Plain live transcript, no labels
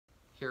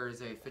Here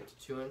is a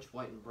 52-inch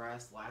white and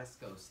brass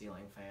Lasko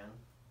ceiling fan.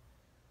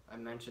 I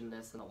mentioned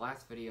this in the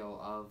last video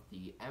of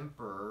the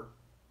Emperor,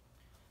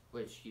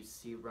 which you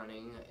see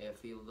running.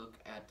 If you look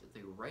at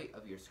the right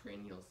of your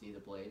screen, you'll see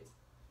the blades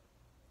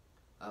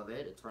of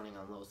it. It's running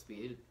on low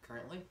speed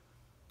currently.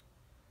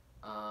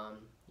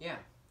 Yeah,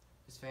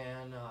 this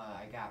fan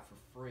I got for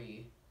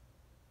free,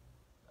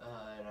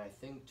 and I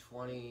think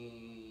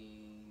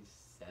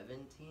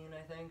 2017,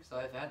 I think. So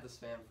I've had this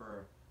fan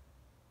for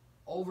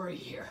over a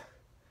year.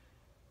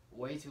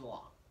 Way too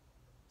long.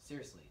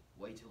 Seriously,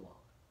 way too long.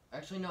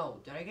 Actually, no.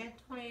 Did I get it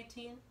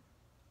 2018?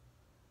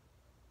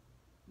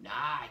 Nah,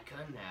 I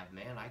couldn't have,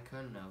 man. I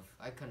couldn't have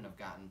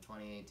gotten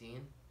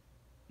 2018.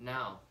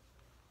 Now,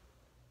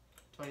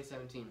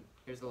 2017.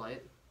 Here's the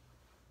light.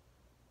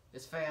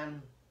 This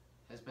fan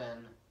has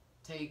been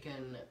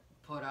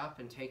put up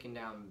and taken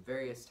down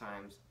various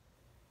times.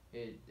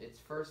 Its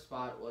first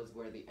spot was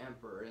where the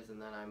Emperor is, and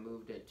then I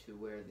moved it to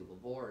where the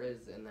Lavore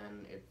is, and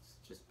then it's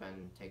just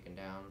been taken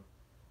down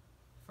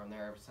from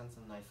there ever since,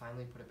 and I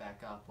finally put it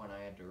back up when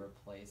I had to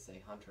replace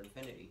a Hunter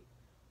Infinity,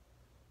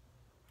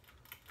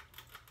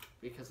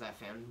 because that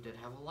fan did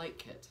have a light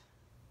kit,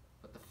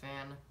 but the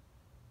fan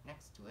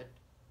next to it,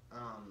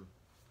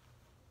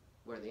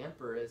 where the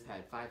Emperor is,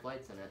 had 5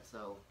 lights in it,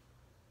 so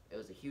it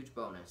was a huge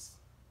bonus.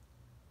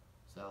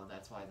 So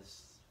that's why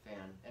this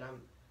fan, and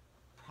I'm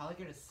probably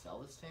going to sell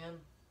this fan,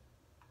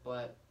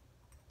 but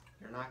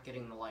you're not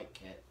getting the light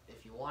kit.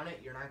 If you want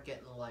it, you're not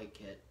getting the light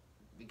kit,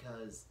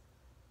 because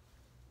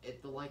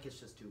the light is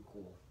just too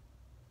cool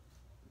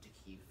to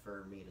keep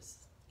for me to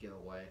give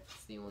away.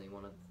 It's the only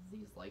one of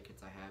these light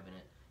kits I have in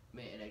it,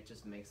 and it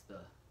just makes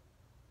the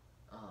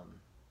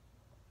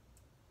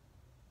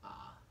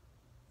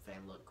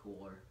fan look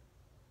cooler.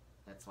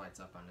 That's why it's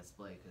up on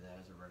display, because it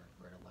has a red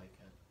light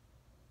kit.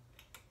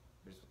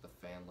 Here's what the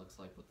fan looks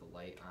like with the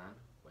light on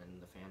when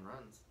the fan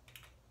runs.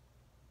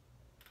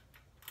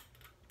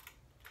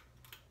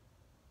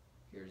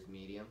 Here's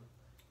medium.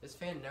 This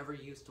fan never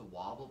used to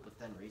wobble, but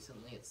then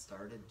recently it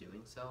started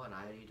doing so, and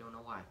I don't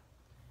know why.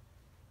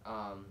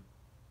 I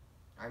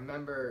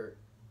remember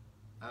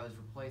I was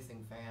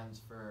replacing fans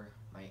for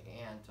my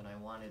aunt, and I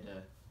wanted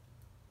to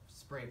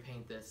spray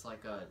paint this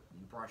like a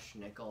brushed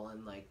nickel,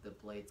 and like the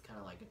blade's kind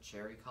of like a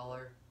cherry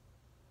color,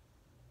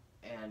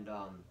 and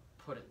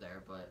put it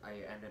there, but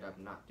I ended up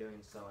not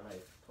doing so, and I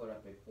put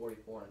up a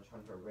 44-inch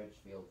Hunter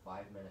Ridgefield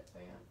 5-minute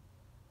fan.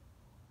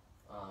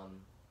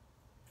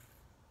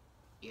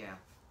 Yeah,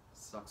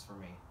 sucks for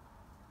me.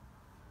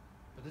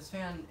 But this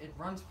fan, it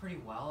runs pretty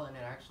well, and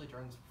it actually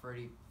runs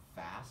pretty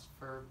fast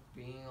for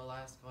being a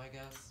Lasko, I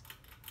guess.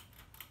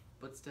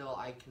 But still,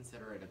 I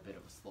consider it a bit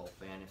of a slow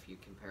fan if you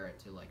compare it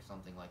to like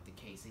something like the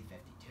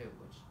KC52,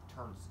 which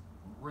turns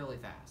really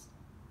fast.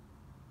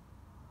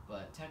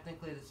 But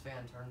technically this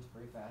fan turns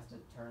pretty fast.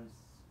 It turns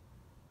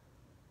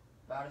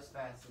about as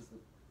fast as the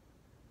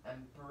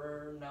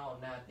Emperor. No,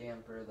 not the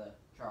Emperor, the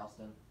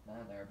Charleston.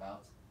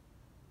 Thereabouts.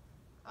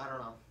 I don't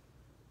know.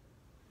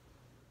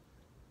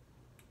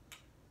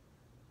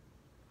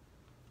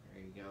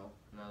 There you go.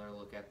 Another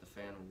look at the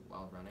fan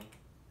while running.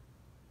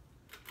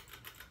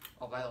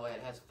 Oh, by the way,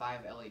 it has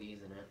 5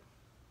 LEDs in it.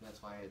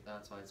 That's why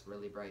it's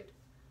really bright.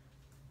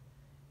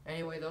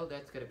 Anyway, though,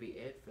 that's going to be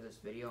it for this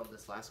video of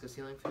this Lasko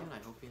ceiling fan. I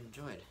hope you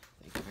enjoyed.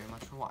 Thank you very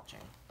much for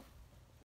watching.